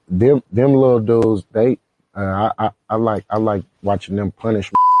them little dudes, they I like watching them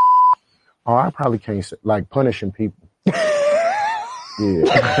punish. Oh, I probably can't say, like punishing people.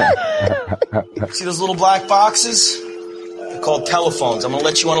 Yeah. See those little black boxes? They're called telephones. I'm going to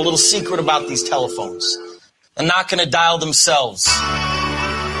let you on a little secret about these telephones. They're not going to dial themselves.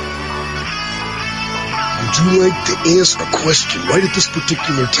 Would you like to ask a question right at this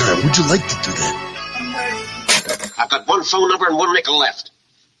particular time? Would you like to do that? I've got one phone number and one nickel left.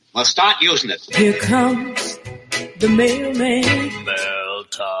 Well, start using it. Here comes the mailman. Mail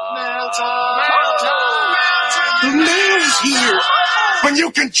time. Mail time. Mail time. The mail's here. When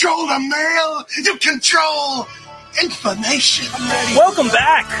you control the mail, you control information. Welcome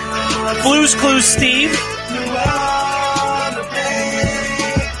back, Blues Clues Steve.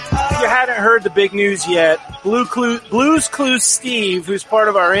 If you hadn't heard the big news yet, Blues Clues Steve, who's part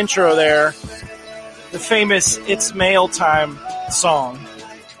of our intro there, the famous It's Mail Time song,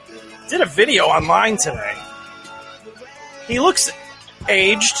 did a video online today. He looks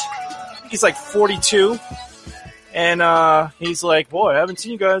aged. He's like 42. And he's like, boy, I haven't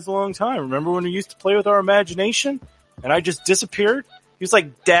seen you guys in a long time. Remember when we used to play with our imagination? And I just disappeared? He was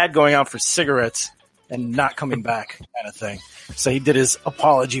like dad going out for cigarettes and not coming back kind of thing. So he did his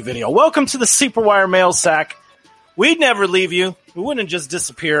apology video. Welcome to the Sleeper Wire Mail Sack. We'd never leave you. We wouldn't just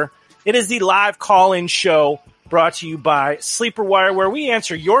disappear. It is the live call-in show brought to you by Sleeper Wire, where we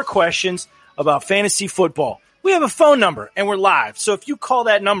answer your questions about fantasy football. We have a phone number, and we're live. So if you call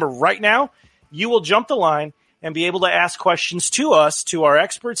that number right now, you will jump the line and be able to ask questions to us, to our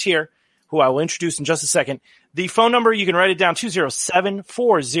experts here, who I will introduce in just a second. The phone number, you can write it down,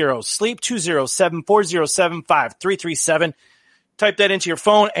 207-40-SLEEP, 207-407-5337. Type that into your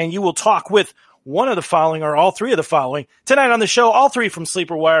phone, and you will talk with one of the following, or all three of the following. Tonight on the show, all three from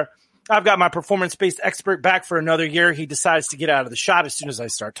Sleeper Wire. I've got my performance-based expert back for another year. He decides to get out of the shot as soon as I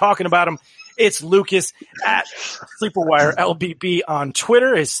start talking about him. It's Lucas at Sleeper Wire LBB on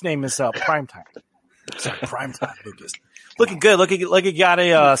Twitter. His name is Primetime. Sorry, Primetime Lucas. Looking good. Looking like you got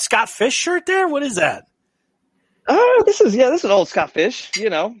a Scott Fish shirt there. What is that? This is an old Scott Fish. You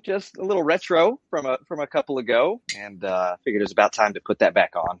know, just a little retro from a couple ago, and figured it was about time to put that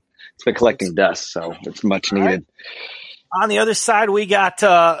back on. It's been collecting dust, so it's much needed. Right. On the other side, we got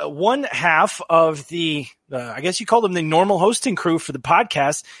one half of the, I guess you call them the normal hosting crew for the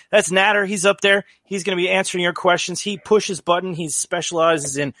podcast. That's Natter. He's up there. He's going to be answering your questions. He pushes button. He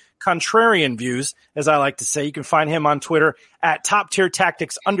specializes in contrarian views, as I like to say. You can find him on Twitter at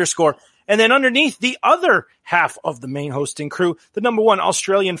TopTierTactics_. And then underneath, the other half of the main hosting crew, the number one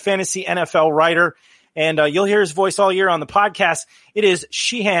Australian fantasy NFL writer. And you'll hear his voice all year on the podcast. It is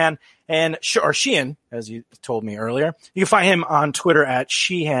Sheehan. Or Sheehan, as you told me earlier. You can find him on Twitter at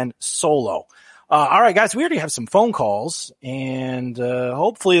Sheehan Solo. All right, guys, we already have some phone calls, and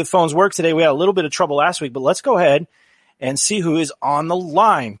hopefully the phones work today. We had a little bit of trouble last week, but let's go ahead and see who is on the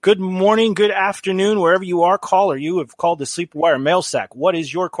line. Good morning, good afternoon, wherever you are, caller. You have called the Sleeper Wire Mail Sack. What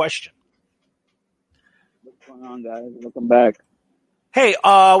is your question? What's going on, guys? Welcome back. Hey,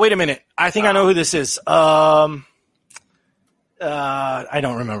 wait a minute. I think I know who this is. I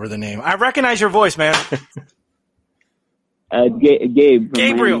don't remember the name. I recognize your voice, man. Gabe.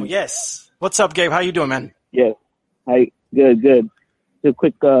 Gabriel, yes. What's up, Gabe? How you doing, man? Yes. Hi. Good. So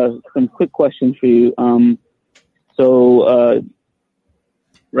some quick questions for you.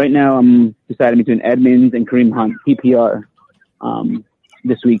 Right now I'm deciding between Edmonds and Kareem Hunt, PPR,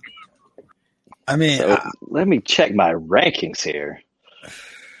 this week. I mean, let me check my rankings here.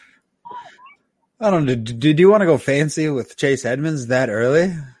 I don't know. Do you want to go fancy with Chase Edmonds that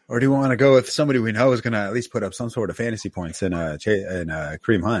early? Or do you want to go with somebody we know is going to at least put up some sort of fantasy points in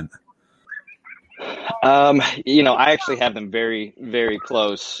Kareem Hunt? I actually have them very, very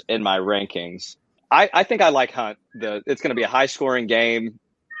close in my rankings. I think I like Hunt. It's going to be a high-scoring game.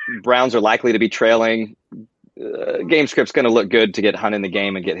 Browns are likely to be trailing. Game script's going to look good to get Hunt in the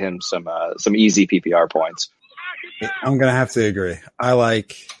game and get him some easy PPR points. I'm going to have to agree. I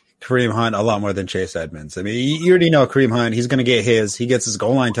like Kareem Hunt a lot more than Chase Edmonds. I mean, you already know Kareem Hunt. He's going to get his. He gets his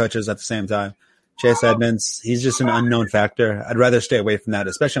goal line touches at the same time. Chase Edmonds, he's just an unknown factor. I'd rather stay away from that,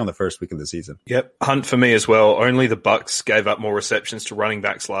 especially on the first week of the season. Yep, Hunt for me as well. Only the Bucks gave up more receptions to running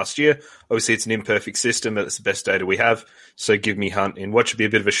backs last year. Obviously, it's an imperfect system, but it's the best data we have. So give me Hunt in what should be a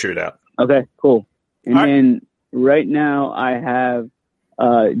bit of a shootout. Okay, cool. And then right now I have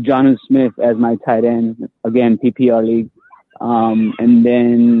Jonnu Smith as my tight end. Again, PPR league. And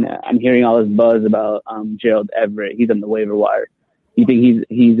then I'm hearing all this buzz about Gerald Everett. He's on the waiver wire. You think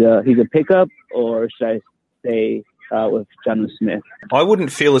he's a pickup, or should I stay with Jonnu Smith. I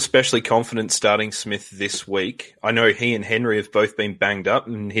wouldn't feel especially confident starting Smith this week. I know he and Henry have both been banged up,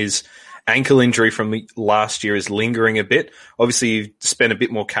 and his ankle injury from last year is lingering a bit. Obviously, you've spent a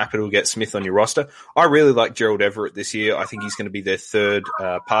bit more capital to get Smith on your roster. I really like Gerald Everett this year. I think he's going to be their third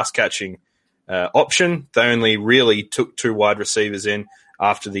pass-catching option. They only really took 2 wide receivers in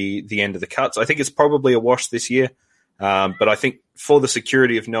after the end of the cuts. I think it's probably a wash this year, but I think for the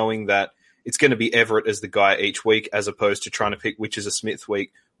security of knowing that it's going to be Everett as the guy each week, as opposed to trying to pick which is a Smith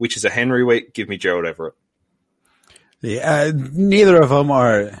week, which is a Henry week, give me Gerald Everett. Yeah, neither of them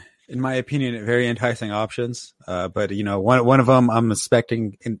are, in my opinion, very enticing options. But one of them, I'm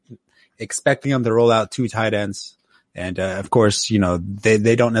expecting them to roll out 2 tight ends, and of course,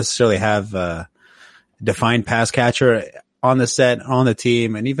 they don't necessarily have a defined pass catcher on the set, on the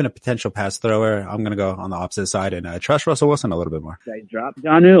team, and even a potential pass thrower. I'm going to go on the opposite side and trust Russell Wilson a little bit more. Should I drop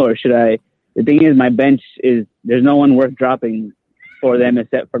Jonnu, or should I? The thing is, my bench is there's no one worth dropping for them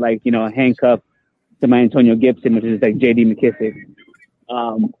except for a handcuff to my Antonio Gibson, which is like J.D. McKissic.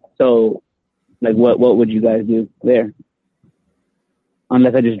 So, what would you guys do there?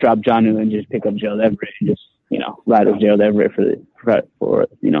 Unless I just drop Jonnu and just pick up Gerald Everett and just ride with Gerald Everett for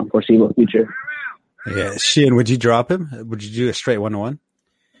foreseeable future. Yeah, Sheehan, would you drop him? Would you do a straight 1-1?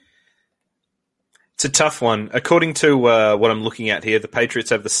 It's a tough one. According to what I'm looking at here, the Patriots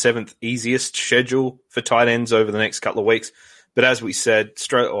have the 7th easiest schedule for tight ends over the next couple of weeks. But as we said,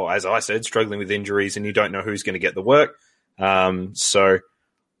 as I said, struggling with injuries, and you don't know who's going to get the work. So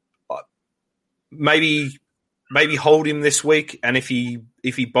maybe hold him this week, and if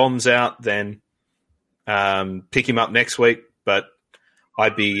he bombs out, then pick him up next week. But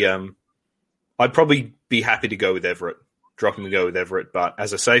I'd probably be happy to go with Everett, drop him and go with Everett. But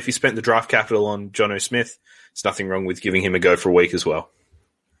as I say, if you spent the draft capital on Jonnu Smith, there's nothing wrong with giving him a go for a week as well.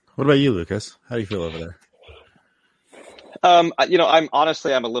 What about you, Lucas? How do you feel over there? I'm a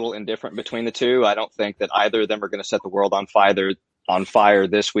little indifferent between the two. I don't think that either of them are going to set the world on fire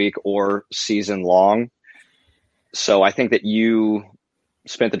this week or season long. So I think that you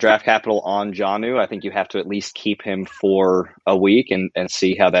spent the draft capital on Jonnu. I think you have to at least keep him for a week and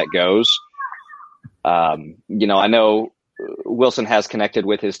see how that goes. I know Wilson has connected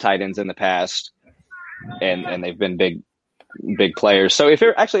with his tight ends in the past, and they've been big players. So if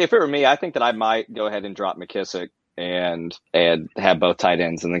it were me, I think that I might go ahead and drop McKissic and have both tight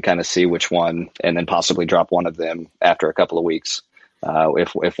ends, and then kind of see which one, and then possibly drop one of them after a couple of weeks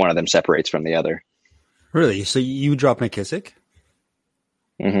if one of them separates from the other. Really? So you drop McKissic?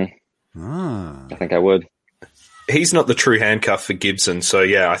 Mm-hmm. I think I would. He's not the true handcuff for Gibson, so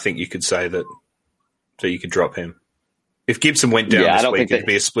yeah, I think you could say that. So you could drop him. If Gibson went down this week, it'd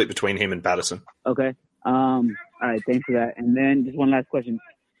be a split between him and Patterson. Okay. All right. Thanks for that. And then just one last question: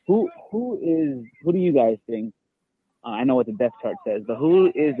 Who do you guys think? I know what the depth chart says, but who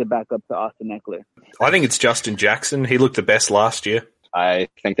is the backup to Austin Eckler? I think it's Justin Jackson. He looked the best last year. I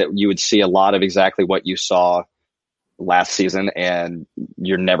think that you would see a lot of exactly what you saw last season, and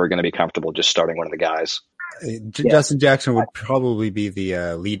you're never going to be comfortable just starting one of the guys. Justin Jackson would probably be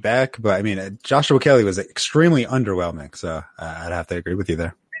the lead back, but I mean, Joshua Kelly was extremely underwhelming, so I'd have to agree with you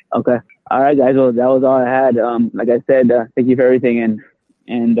there. Okay. All right, guys. Well, that was all I had. Like I said, thank you for everything,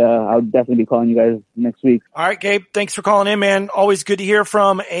 and I'll definitely be calling you guys next week. All right, Gabe. Thanks for calling in, man. Always good to hear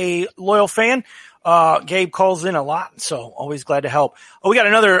from a loyal fan. Gabe calls in a lot, so always glad to help. We got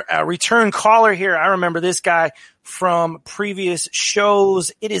another return caller here. I remember this guy from previous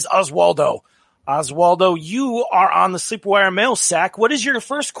shows. It is Oswaldo. Oswaldo, you are on the Sleepwire Mail Sack. What is your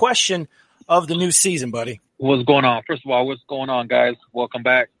first question of the new season, buddy? What's going on? First of all, what's going on, guys? Welcome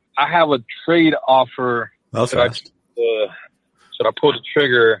back. I have a trade offer. Should I pull the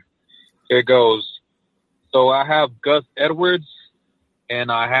trigger? Here it goes. So I have Gus Edwards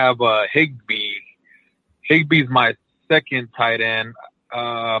and I have Higbee. Higbee's my second tight end.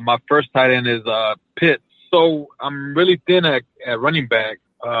 My first tight end is Pitts. So I'm really thin at running back.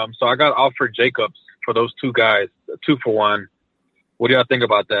 So I got offered Jacobs for those two guys, 2 for 1. What do y'all think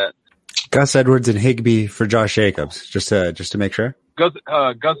about that? Gus Edwards and Higbee for Josh Jacobs, just to make sure. Gus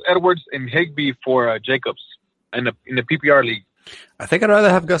Edwards and Higbee for Jacobs in the PPR league. I think I'd rather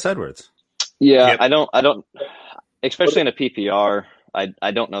have Gus Edwards. Yeah, yep. I don't, especially in a PPR.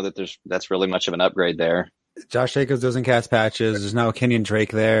 I don't know that that's really much of an upgrade there. Josh Jacobs doesn't cast patches. There's no Kenyon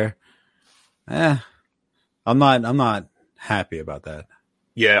Drake there. I'm not happy about that.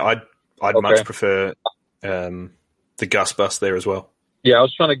 Yeah, I'd much prefer the Gus bust there as well. Yeah, I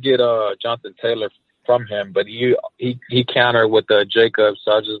was trying to get Jonathan Taylor from him, but he countered with Jacobs.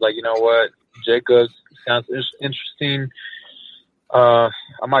 So I was just like, you know what, Jacobs sounds interesting. I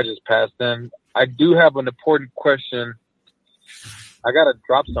might just pass then. I do have an important question. I got to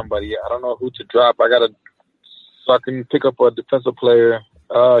drop somebody. I don't know who to drop. So I can pick up a defensive player.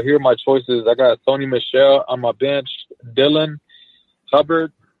 Here are my choices. I got Sony Michel on my bench, Dylan,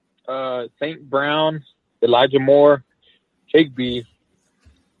 Hubbard, St. Brown, Elijah Moore, Higbee,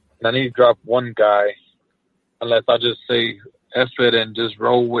 and I need to drop one guy unless I just say F it and just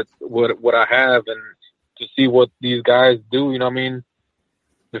roll with what I have and to see what these guys do, you know what I mean,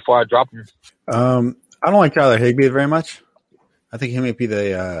 before I drop them. I don't like Tyler Higbee very much. I think he might be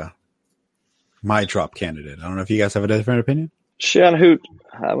the my drop candidate. I don't know if you guys have a different opinion. Sean,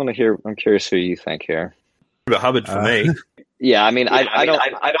 I'm curious who you think here. But Hubbard for me. Yeah, I mean,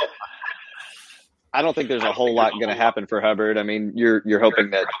 I don't think there's a whole lot going to happen for Hubbard. I mean, you're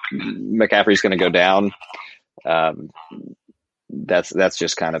hoping that McCaffrey's going to go down. That's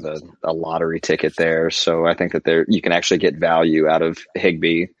just kind of a lottery ticket there. So I think that you can actually get value out of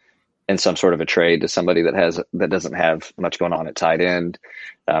Higbee in some sort of a trade to somebody that doesn't have much going on at tight end.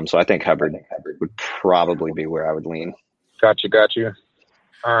 So I think Hubbard would probably be where I would lean. Got you.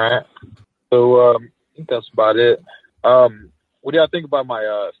 All right. So I think that's about it. What do y'all think about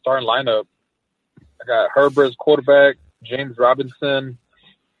my starting lineup? I got Herbert as quarterback, James Robinson,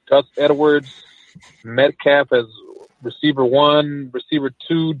 Gus Edwards, Metcalf as receiver 1, receiver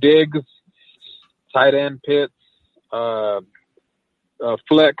 2, Diggs, tight end Pitts, flex.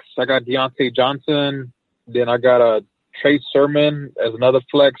 I got Deontay Johnson. Then I got Trey Sermon as another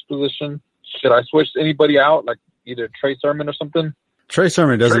flex position. Should I switch anybody out, like either Trey Sermon or something? Trey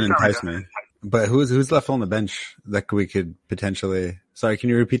Sermon doesn't entice me. But who's left on the bench that we could potentially? Sorry, can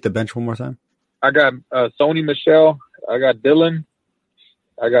you repeat the bench one more time? I got Sony Michel. I got Dylan.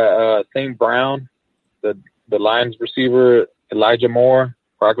 I got St. Brown, the Lions receiver, Elijah Moore.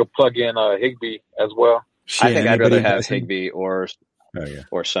 Or I could plug in Higbee as well. I think I'd rather have Higbee or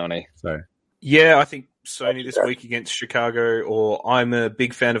Sony. Sorry. Yeah, I think Sony this week against Chicago, or I'm a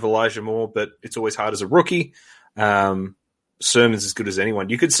big fan of Elijah Moore, but it's always hard as a rookie. Sermon's as good as anyone.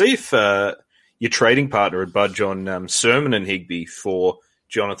 You could see if your trading partner would budge on Sermon and Higbee for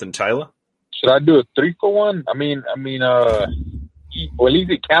Jonathan Taylor. Should I do a 3-for-1? I mean, at least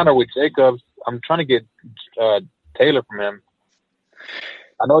he counter with Jacobs. I'm trying to get Taylor from him.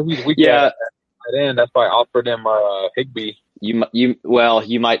 I know he's weak at end. That's why I offered him Higbee. You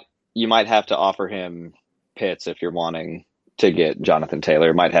might have to offer him Pitts if you're wanting to get Jonathan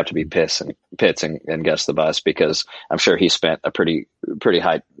Taylor. It might have to be Pitts and Gus the Bus, because I'm sure he spent a pretty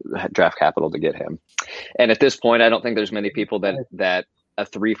high draft capital to get him. And at this point, I don't think there's many people that a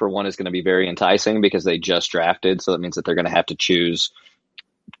 3-for-1 is going to be very enticing, because they just drafted. So that means that they're going to have to choose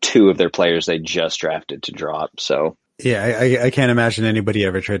 2 of their players they just drafted to drop. So yeah, I can't imagine anybody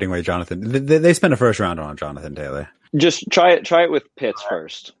ever trading away Jonathan. They spent a first round on Jonathan Taylor. Just try it with Pitts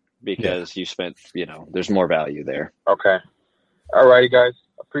first, because you spent, there's more value there. Okay. All righty, guys.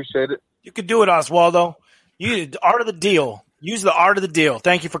 Appreciate it. You could do it, Oswaldo. The art of the deal. Use the art of the deal.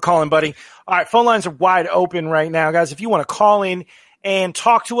 Thank you for calling, buddy. All right, phone lines are wide open right now, guys. If you want to call in and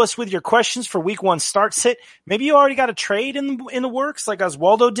talk to us with your questions for week 1 start sit, maybe you already got a trade in the works like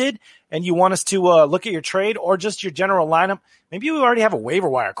Oswaldo did, and you want us to look at your trade or just your general lineup. Maybe you already have a waiver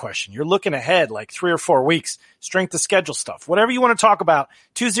wire question. You're looking ahead like 3 or 4 weeks, strength of schedule stuff, whatever you want to talk about.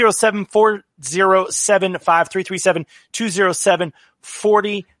 207-407-5337,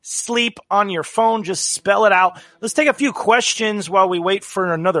 207-40-SLEEP on your phone. Just spell it out. Let's take a few questions while we wait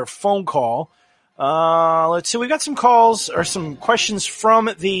for another phone call. Let's see. We got some calls or some questions from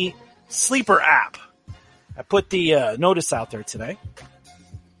the Sleeper app. I put the notice out there today.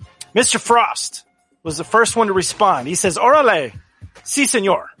 Mr. Frost was the first one to respond. He says, "Orale, si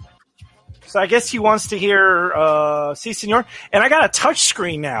senor." So I guess he wants to hear si senor. And I got a touch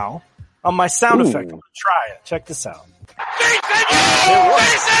screen now on my sound effect. I'm going to try it. Check this out. Si senor!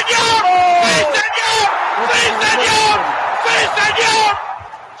 Si senor! Si senor! Si senor!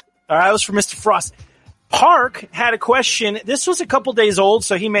 All right, that was for Mr. Frost. Park had a question. This was a couple days old,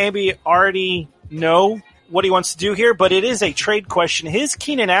 so he maybe already know what he wants to do here, but it is a trade question. His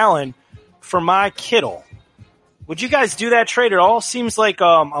Keenan Allen for my Kittle. Would you guys do that trade at all? Seems like a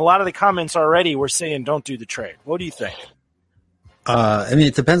lot of the comments already were saying don't do the trade. What do you think? I mean,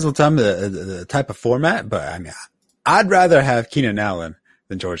 it depends on the type of format, but I mean, I'd rather have Keenan Allen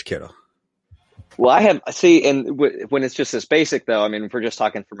than George Kittle. Well, and when it's just this basic, though, I mean, if we're just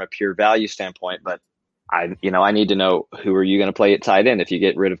talking from a pure value standpoint, but I need to know who are you going to play at tight end if you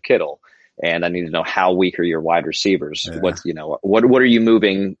get rid of Kittle, and I need to know how weak are your wide receivers. Yeah. What are you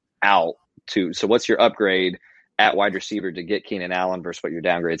moving out to? So what's your upgrade at wide receiver to get Keenan Allen versus what your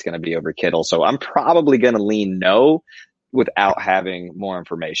downgrade is going to be over Kittle? So I'm probably going to lean no, without having more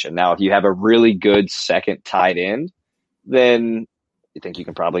information. Now, if you have a really good second tight end, then I think you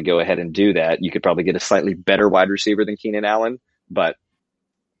can probably go ahead and do that. You could probably get a slightly better wide receiver than Keenan Allen, but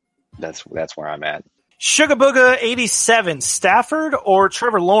that's where I'm at. Sugar Booga 87, Stafford or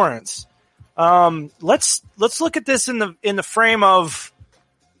Trevor Lawrence? Let's look at this in the frame of,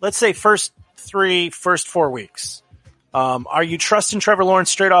 let's say, first 4 weeks. Are you trusting Trevor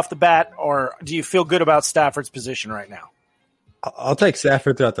Lawrence straight off the bat, or do you feel good about Stafford's position right now? I'll take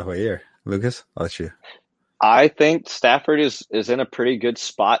Stafford throughout the whole year. Lucas, I'll let you. I think Stafford is in a pretty good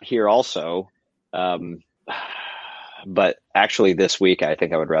spot here also. But actually this week, I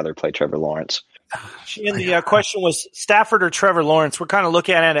think I would rather play Trevor Lawrence. And the question was Stafford or Trevor Lawrence. We're kind of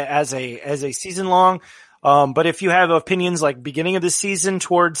looking at it as a season long. But if you have opinions like beginning of the season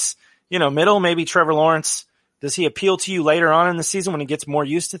towards, middle, maybe Trevor Lawrence, does he appeal to you later on in the season when he gets more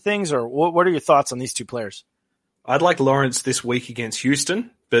used to things, or what are your thoughts on these two players? I'd like Lawrence this week against Houston,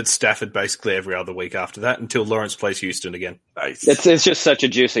 but Stafford basically every other week after that until Lawrence plays Houston again. Nice. It's just such a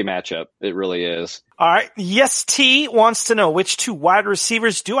juicy matchup. It really is. All right. Yes, T wants to know which 2 wide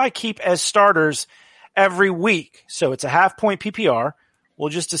receivers do I keep as starters every week? So it's a half-point PPR. We'll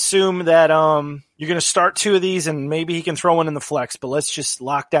just assume that you're going to start 2 of these and maybe he can throw one in the flex, but let's just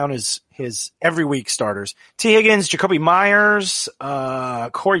lock down his every week starters. T. Higgins, Jacoby Myers,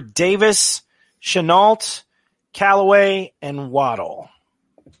 Corey Davis, Shenault, Callaway, and Waddle.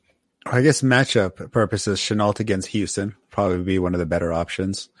 I guess matchup purposes, Shenault against Houston probably be one of the better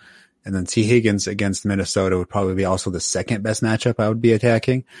options. And then T. Higgins against Minnesota would probably be also the second best matchup I would be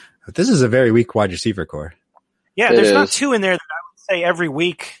attacking. But this is a very weak wide receiver core. Yeah, there's not 2 in there that I would say every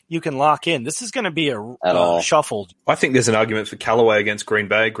week you can lock in. This is going to be a shuffled. I think there's an argument for Callaway against Green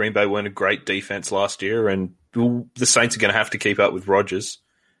Bay. Green Bay weren't a great defense last year, and the Saints are going to have to keep up with Rodgers.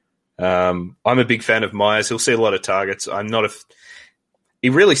 I'm a big fan of Myers. He'll see a lot of targets. He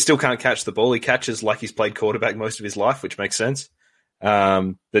really still can't catch the ball. He catches like he's played quarterback most of his life, which makes sense.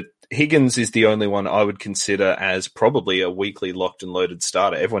 But Higgins is the only one I would consider as probably a weekly locked and loaded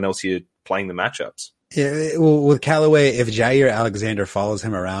starter. Everyone else you're playing the matchups. Yeah, well, with Callaway, if Jair Alexander follows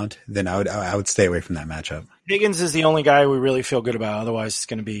him around, then I would stay away from that matchup. Higgins is the only guy we really feel good about. Otherwise, it's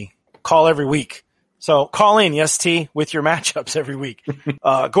going to be call every week. So call in, yes, T, with your matchups every week.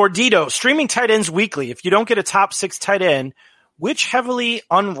 Gordito, streaming tight ends weekly. If you don't get a top 6 tight end, which heavily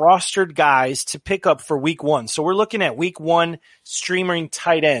unrostered guys to pick up for week 1? So we're looking at week 1 streaming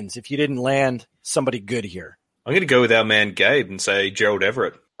tight ends if you didn't land somebody good here. I'm going to go with our man Gabe and say Gerald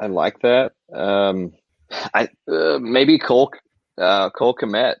Everett. I like that. Maybe Cole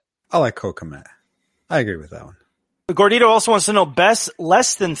Kmet. I like Cole Kmet. I agree with that one. Gordito also wants to know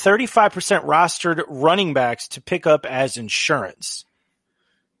less than 35% rostered running backs to pick up as insurance.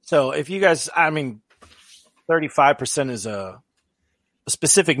 So if you guys, 35% is a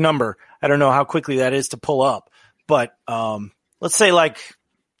specific number. I don't know how quickly that is to pull up, but let's say guys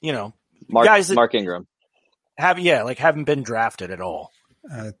that Mark Ingram haven't been drafted at all.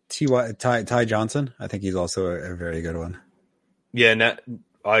 Ty Johnson, I think he's also a very good one. Yeah,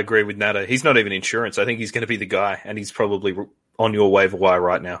 I agree with Natta. He's not even insurance. I think he's going to be the guy, and he's probably on your waiver wire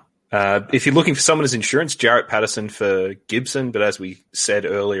right now. If you're looking for someone as insurance, Jarrett Patterson for Gibson, but as we said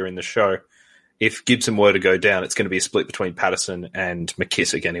earlier in the show, if Gibson were to go down, it's going to be a split between Patterson and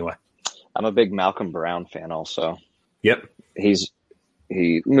McKissick anyway. I'm a big Malcolm Brown fan also. Yep.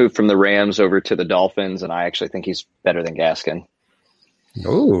 He moved from the Rams over to the Dolphins, and I actually think he's better than Gaskin.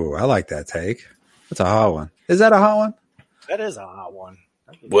 Oh, I like that take. That's a hot one. Is that a hot one? That is a hot one.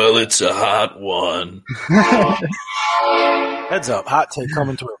 Well, it's a hot one. Heads up. Hot take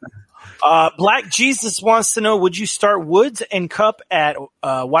coming through. Black Jesus wants to know, would you start Woods and Kupp at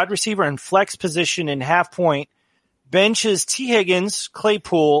wide receiver and flex position in half point, benches T. Higgins,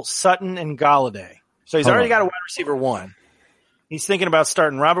 Claypool, Sutton, and Galladay? So he's already got a wide receiver 1. He's thinking about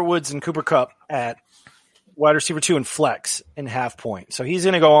starting Robert Woods and Cooper Kupp at wide receiver 2 and flex in half point. So he's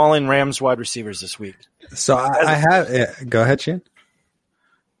going to go all in Rams wide receivers this week. So I have go ahead, Shane.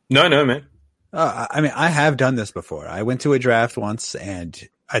 No, man. I have done this before. I went to a draft once and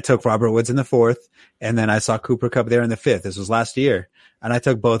I took Robert Woods in the 4th, and then I saw Cooper Kupp there in the 5th. This was last year, and I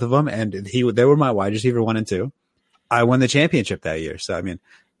took both of them, and they were my wide receiver 1 and 2. I won the championship that year. So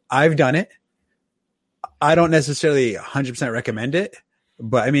I've done it. I don't necessarily 100% recommend it,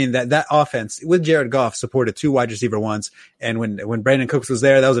 but that offense with Jared Goff supported 2 wide receiver 1s, and when Brandon Cooks was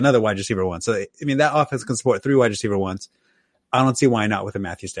there, that was another wide receiver 1. So that offense can support 3 wide receiver 1s. I don't see why not with a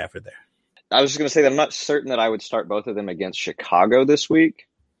Matthew Stafford there. I was just going to say that I'm not certain that I would start both of them against Chicago this week.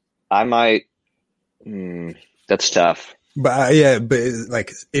 I might. That's tough. But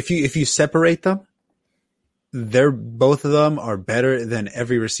but if you separate them, both of them are better than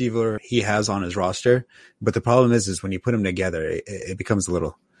every receiver he has on his roster. But the problem is when you put them together, it becomes a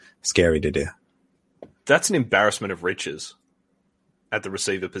little scary to do. That's an embarrassment of riches at the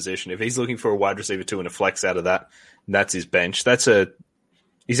receiver position. If he's looking for a wide receiver 2 and a flex out of that, that's his bench.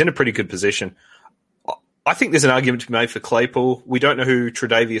 He's in a pretty good position. I think there's an argument to be made for Claypool. We don't know who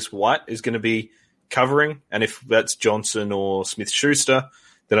Tre'Davious White is going to be covering, and if that's Johnson or Smith-Schuster,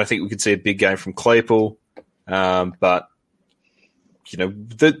 then I think we could see a big game from Claypool. But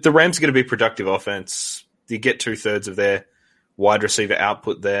the Rams are going to be productive offense. You get 2/3 of their wide receiver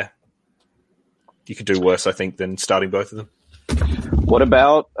output there. You could do worse, I think, than starting both of them. What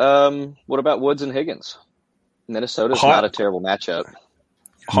about Woods and Higgins? Minnesota's not a terrible matchup.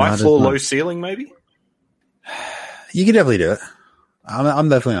 High floor, low ceiling, maybe? You could definitely do it. I'm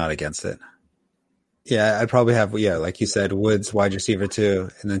definitely not against it. Yeah, I'd probably have, like you said, Woods, wide receiver 2,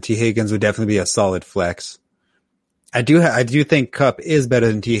 and then T. Higgins would definitely be a solid flex. I do think Kupp is better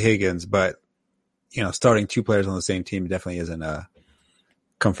than T. Higgins, but, starting 2 players on the same team definitely isn't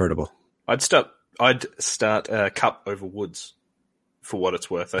comfortable. I'd start Kupp over Woods for what it's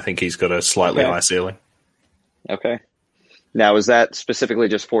worth. I think he's got a slightly high ceiling. Okay. Now, is that specifically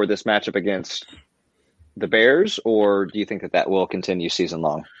just for this matchup against the Bears, or do you think that will continue season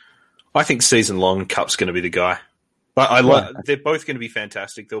long? I think season long, Kupp's going to be the guy. But they're both going to be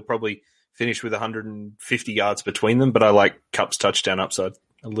fantastic. They'll probably finish with 150 yards between them, but I like Kupp's touchdown upside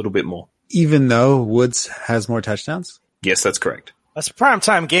a little bit more. Even though Woods has more touchdowns? Yes, that's correct. That's a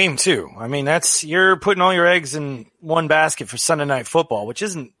primetime game too. I mean, you're putting all your eggs in one basket for Sunday Night Football, which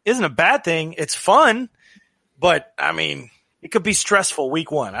isn't a bad thing. It's fun, but I mean, it could be stressful week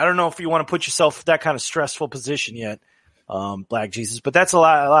 1. I don't know if you want to put yourself in that kind of stressful position yet, Black Jesus, but that's a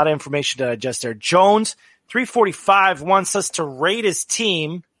lot of information to digest there. Jones, 345, wants us to rate his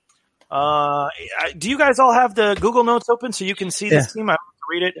team. Do you guys all have the Google Notes open so you can see this team? I have to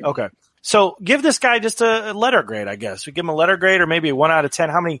read it. Okay. So give this guy just a letter grade, I guess. We give him a letter grade or maybe a 1 out of 10.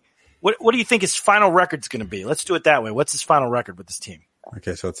 What do you think his final record's going to be? Let's do it that way. What's his final record with this team?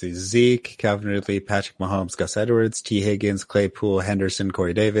 Okay, so let's see. Zeke, Calvin Ridley, Patrick Mahomes, Gus Edwards, T. Higgins, Claypool, Henderson,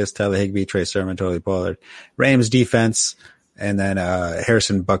 Corey Davis, Tyler Higbee, Trey Sermon, Totally Pollard, Rams defense, and then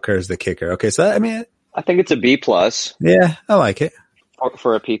Harrison Butker is the kicker. Okay, so I think it's a B+. Yeah, I like it.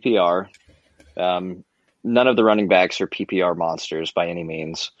 For a PPR. None of the running backs are PPR monsters by any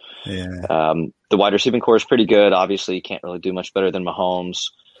means. Yeah. The wide receiving core is pretty good. Obviously, you can't really do much better than Mahomes.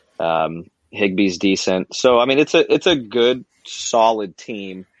 Higbee's decent. So, I mean, it's a good, solid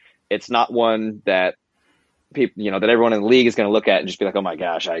team. It's not one that people, that everyone in the league is going to look at and just be like, oh my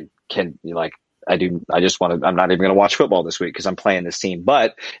gosh, I'm not even going to watch football this week because I'm playing this team.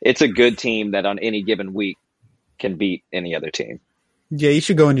 But it's a good team that on any given week can beat any other team. Yeah, you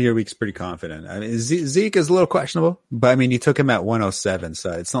should go into your weeks pretty confident. I mean, Zeke is a little questionable, but I mean, you took him at 107,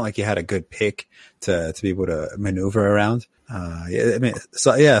 so it's not like you had a good pick to be able to maneuver around. B+, I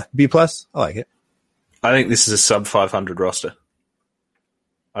like it. I think this is a sub 500 roster.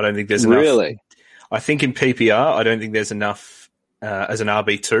 I don't think there's enough. Really? I think in PPR, I don't think there's enough as an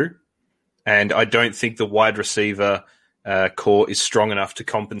RB2, and I don't think the wide receiver core is strong enough to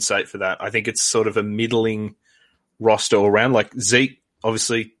compensate for that. I think it's sort of a middling roster all around. Like Zeke,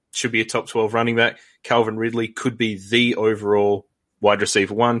 obviously, should be a top 12 running back. Calvin Ridley could be the overall wide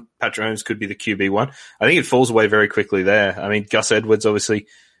receiver 1. Patrick Mahomes could be the QB 1. I think it falls away very quickly there. I mean, Gus Edwards obviously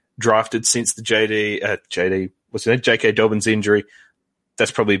drafted since the J.K. Dobbins injury. That's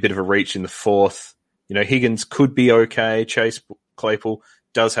probably a bit of a reach in the 4th. Higgins could be okay. Chase Claypool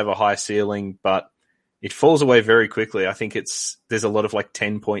does have a high ceiling, but it falls away very quickly. I think there's a lot of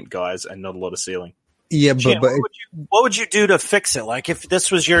 10-point guys and not a lot of ceiling. Yeah, but what would you do to fix it? Like if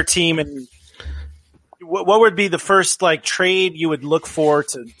this was your team, and what would be the first trade you would look for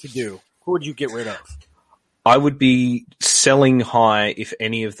to do? Who would you get rid of? I would be selling high if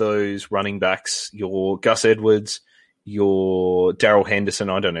any of those running backs, your Gus Edwards, your Darrell Henderson,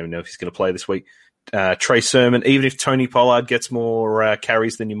 I don't even know if he's going to play this week, Trey Sermon, even if Tony Pollard gets more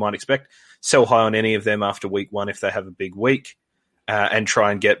carries than you might expect, sell high on any of them after week 1 if they have a big week, and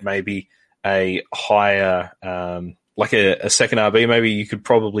try and get maybe a higher, a second RB. Maybe you could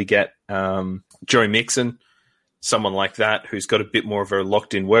probably get Joe Mixon, someone like that, who's got a bit more of a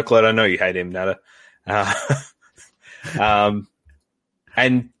locked-in workload. I know you hate him, Nada.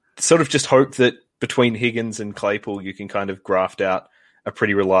 And sort of just hope that between Higgins and Claypool, you can kind of graft out a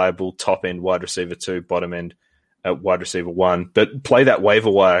pretty reliable top-end wide receiver 2, bottom-end wide receiver 1. But play that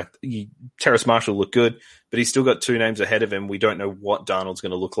waiver wire. Terrace Marshall looked good, but he's still got 2 names ahead of him. We don't know what Darnold's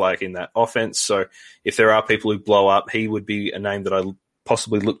going to look like in that offense. So if there are people who blow up, he would be a name that I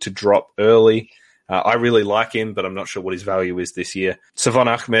possibly look to drop early. I really like him, but I'm not sure what his value is this year. Savon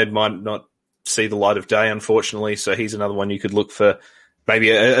Ahmed might not see the light of day, unfortunately, so he's another one you could look for,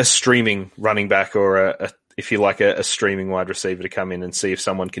 maybe a streaming running back or, if you like, a streaming wide receiver to come in and see if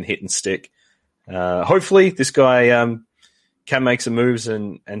someone can hit and stick. Hopefully this guy can make some moves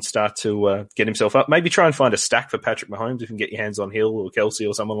and start to get himself up. Maybe try and find a stack for Patrick Mahomes if you can get your hands on Hill or Kelsey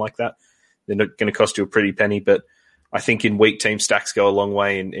or someone like that. They're not going to cost you a pretty penny, but I think in weak team stacks go a long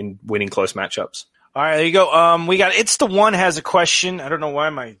way in winning close matchups. All right, there you go. We got It's the One has a question. I don't know why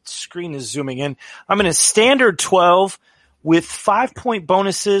my screen is zooming in. I'm in a standard 12 with 5-point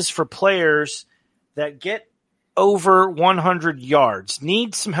bonuses for players that get over 100 yards.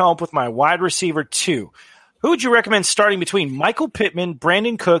 Need some help with my wide receiver 2. Who would you recommend starting between Michael Pittman,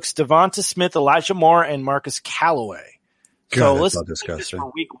 Brandon Cooks, Devonta Smith, Elijah Moore, and Marcus Callaway? God, so let's do this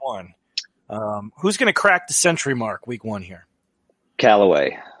for week 1. Who's going to crack the century mark week 1 here?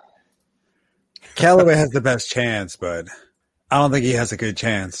 Callaway. Callaway has the best chance, but I don't think he has a good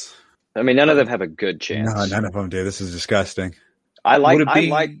chance. I mean, none of them have a good chance. No, none of them do. This is disgusting. I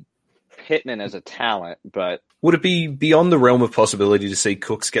like Pittman as a talent, but would it be beyond the realm of possibility to see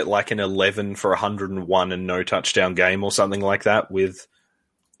Cooks get like an 11 for 101 and no touchdown game or something like that with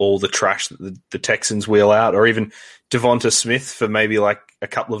all the trash that the Texans wheel out, or even Devonta Smith for maybe like a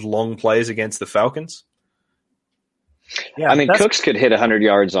couple of long plays against the Falcons? Yeah, I mean, Cooks could hit 100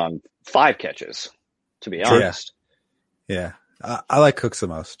 yards on 5 catches, to be honest. Yeah. I like Cooks the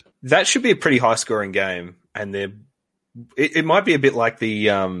most. That should be a pretty high-scoring game, and it might be a bit like the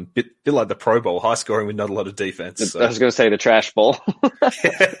bit like the Pro Bowl, high-scoring with not a lot of defense. So. I was going to say the Trash Bowl.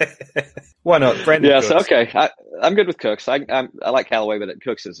 Why not, Brandon? Yes, Cooks. Okay. I'm good with Cooks. I like Callaway, but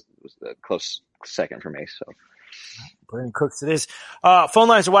Cooks was a close second for me. So. Brandon Cooks it is. Phone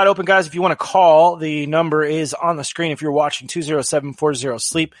lines are wide open, guys. If you want to call, the number is on the screen. If you're watching,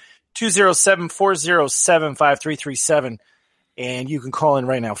 207-40-SLEEP, 207-407-5337. And you can call in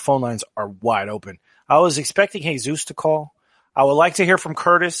right now. Phone lines are wide open. I was expecting Jesus to call. I would like to hear from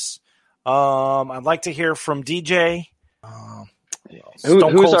Curtis. I'd like to hear from DJ.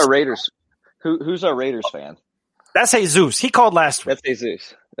 Who's our Raiders? Who's our Raiders fan? That's Jesus. He called last week. That's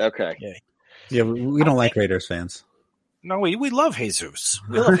Jesus. Okay. Yeah, we don't like Raiders fans. No, we love Jesus.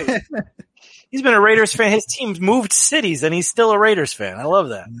 We love Jesus. He's been a Raiders fan. His team's moved cities, and he's still a Raiders fan. I love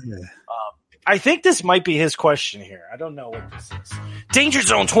that. Yeah. I think this might be his question here. I don't know what this is. Danger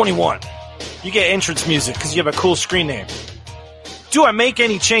Zone 21. You get entrance music because you have a cool screen name. Do I make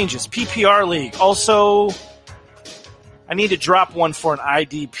any changes? PPR League. Also, I need to drop one for an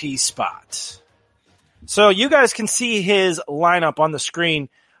IDP spot. So you guys can see his lineup on the screen.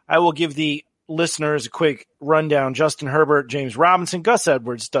 I will give the listeners a quick rundown. Justin Herbert, James Robinson, Gus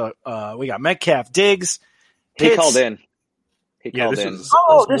Edwards. We got Metcalf, Diggs. He called in.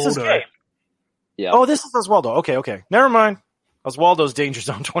 This is game. Yeah. Oh, this is Oswaldo. Okay. Never mind. Oswaldo's Danger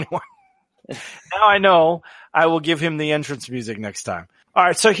Zone 21. Now I know I will give him the entrance music next time. All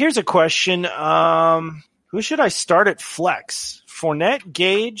right, so here's a question. Who should I start at flex? Fournette,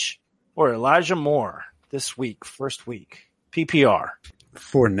 Gage, or Elijah Moore this week, first week? PPR.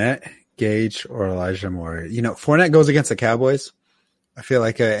 Fournette, Gage, or Elijah Moore. You know, Fournette goes against the Cowboys. I feel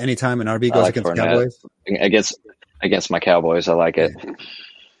like anytime an RB goes against the Cowboys. Against my Cowboys, I like it.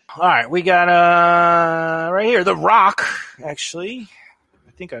 All right, we got right here, The Rock, actually.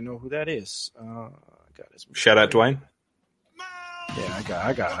 I think I know who that is. Shout out, Dwayne. Yeah, I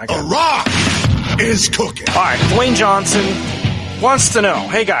got it. The Rock is cooking. All right, Dwayne Johnson wants to know,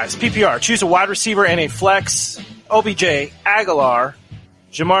 hey guys, PPR, choose a wide receiver and a flex. OBJ, Aguilar,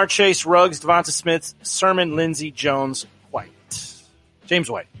 Jamar Chase, Ruggs, Devonta Smith, Sermon, Lindsey, Jones, White. James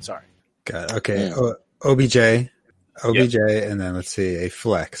White, sorry. Got it. Okay, OBJ, and then let's see, a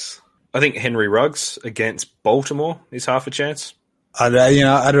flex. I think Henry Ruggs against Baltimore is half a chance. I'd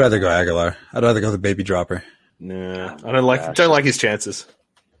rather go Aguilar. I'd rather go the baby dropper. Nah, I don't like his chances.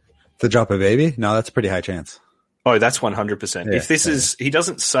 To drop a baby? No, that's a pretty high chance. Oh, that's 100%. Yeah, if this is, he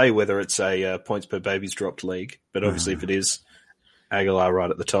doesn't say whether it's a points per babies dropped league, but obviously if it is, Aguilar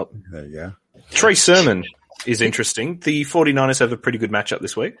right at the top. There you go. Trey Sermon is interesting. The 49ers have a pretty good matchup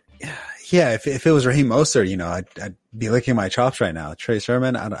this week. Yeah, if it was Raheem Mostert, I'd be licking my chops right now. Trey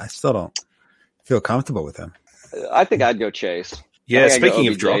Sermon, I still don't feel comfortable with him. I think I'd go Chase. Yeah, speaking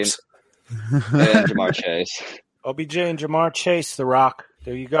of drops. And Jamar Chase. OBJ and Jamar Chase, The Rock.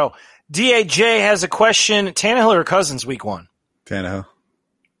 There you go. DAJ has a question. Tannehill or Cousins week 1? Tannehill.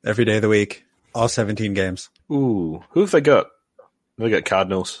 Every day of the week. All 17 games. Ooh. Who have they got? They got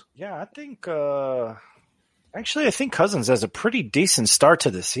Cardinals. Yeah, I think I think Cousins has a pretty decent start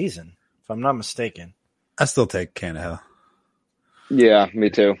to the season, if I'm not mistaken. I still take Tannehill. Yeah, me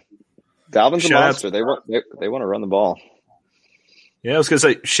too. Dalvin's a monster. They want to run the ball. Yeah, I was going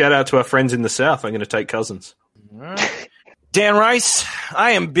to say, shout out to our friends in the South. I'm going to take Cousins. All right. Dan Rice,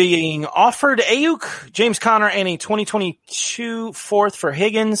 I am being offered Ayuk, James Conner, and a 2022 fourth for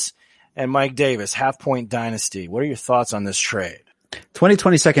Higgins and Mike Davis, half-point dynasty. What are your thoughts on this trade?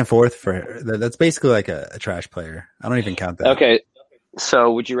 2022nd fourth for that's basically like a trash player. I don't even count that. Okay,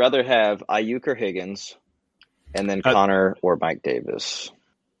 so would you rather have Ayuk or Higgins, and then Connor or Mike Davis?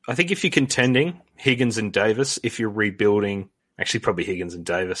 I think if you're contending, Higgins and Davis. If you're rebuilding, actually probably Higgins and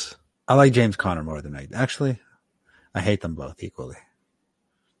Davis. I like James Conner more than actually. I hate them both equally.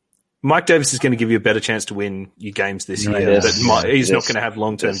 Mike Davis is going to give you a better chance to win your games this year, but he's not going to have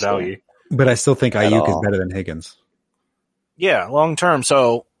long-term value. But I still think Ayuk is better than Higgins. Yeah, long-term.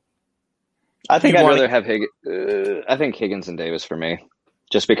 So I think I'd rather have Higgins. I think Higgins and Davis for me,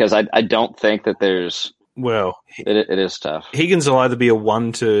 just because I don't think that there's. Well, it is tough. Higgins will either be a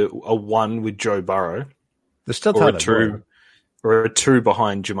 1 with Joe Burrow, There's still or a 2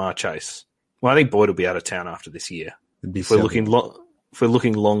 behind Jamar Chase. Well, I think Boyd will be out of town after this year. If we're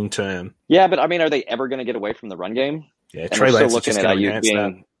looking long term. Yeah, but I mean, are they ever going to get away from the run game? Yeah, Trey Lance is just going to enhance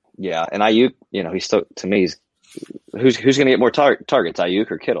that. Yeah, and Ayuk, he's still, to me, who's going to get more targets, Ayuk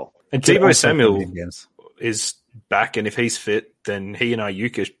or Kittle? And Deebo Samuel is back, and if he's fit, then he and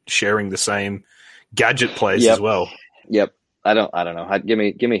Ayuk are sharing the same gadget plays as well. Yep. I don't know. Give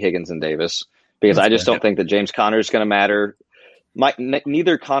me Higgins and Davis, because I just don't think that James Conner is going to matter.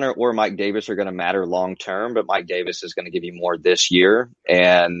 Neither Connor or Mike Davis are going to matter long term, but Mike Davis is going to give you more this year,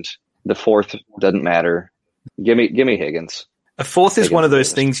 and the fourth doesn't matter. Give me Higgins. A fourth is one of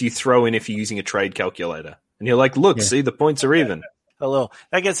those things you throw in if you're using a trade calculator, and you're like, "Look, see, the points are even." Hello,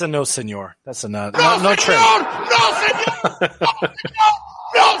 that gets a no, senor. That's a no trade. No, senor!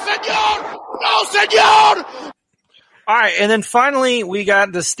 No, senor! No, senor! All right, and then finally we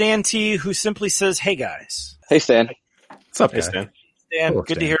got the Stan T, who simply says, "Hey guys." Hey Stan. What's up, hey, Stan? Stan,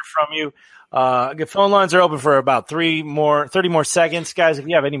 good to hear from you. Phone lines are open for about 30 more seconds. Guys, if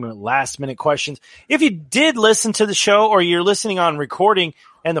you have any last-minute questions. If you did listen to the show or you're listening on recording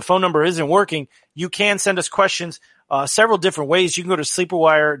and the phone number isn't working, you can send us questions several different ways. You can go to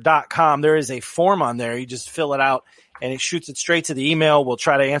sleeperwire.com. There is a form on there. You just fill it out, and it shoots it straight to the email. We'll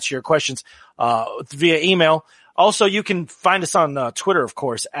try to answer your questions via email. Also, you can find us on Twitter, of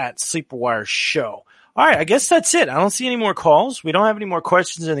course, at Sleeperwire Show. All right, I guess that's it. I don't see any more calls. We don't have any more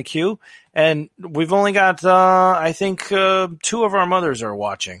questions in the queue. And we've only got, I think, 2 of our mothers are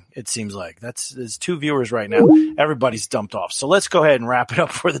watching, it seems like. There's 2 viewers right now. Everybody's dumped off. So let's go ahead and wrap it up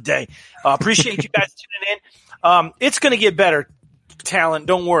for the day. Appreciate you guys tuning in. It's going to get better, talent.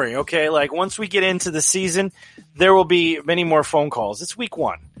 Don't worry, okay? Like, once we get into the season, there will be many more phone calls. It's week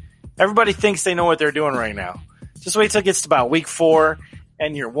 1. Everybody thinks they know what they're doing right now. Just wait till it gets to about week 4.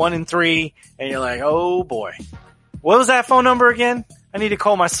 And you're 1-3, and you're like, oh boy. What was that phone number again? I need to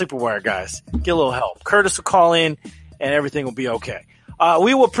call my Sleeperwire guys. Get a little help. Curtis will call in, and everything will be okay. I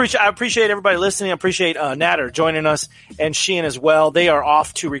appreciate everybody listening. I appreciate Natter joining us, and Sheehan as well. They are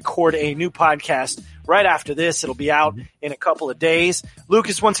off to record a new podcast right after this. It'll be out in a couple of days.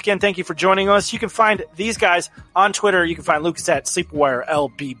 Lucas, once again, thank you for joining us. You can find these guys on Twitter. You can find Lucas at Sleeperwire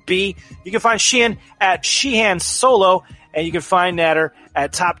LBB. You can find Sheehan at Sheehan Solo. And you can find Natter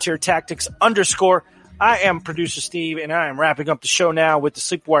at Top Tier Tactics _. I am producer Steve, and I am wrapping up the show now with the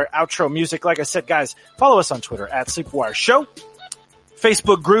Sleepwire outro music. Like I said, guys, follow us on Twitter at Sleepwire Show,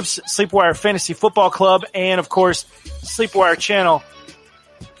 Facebook groups, Sleepwire Fantasy Football Club, and, of course, Sleepwire channel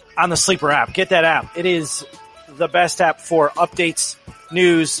on the Sleeper app. Get that app. It is the best app for updates,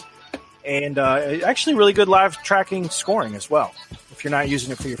 news, and actually really good live tracking scoring as well, if you're not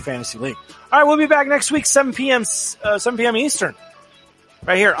using it for your fantasy league. All right, we'll be back next week, 7 p.m. Eastern,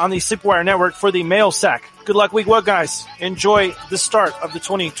 right here on the Sleepwire Network for the Mail Sack. Good luck week 1, guys. Enjoy the start of the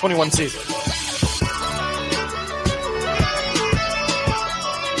 2021 season.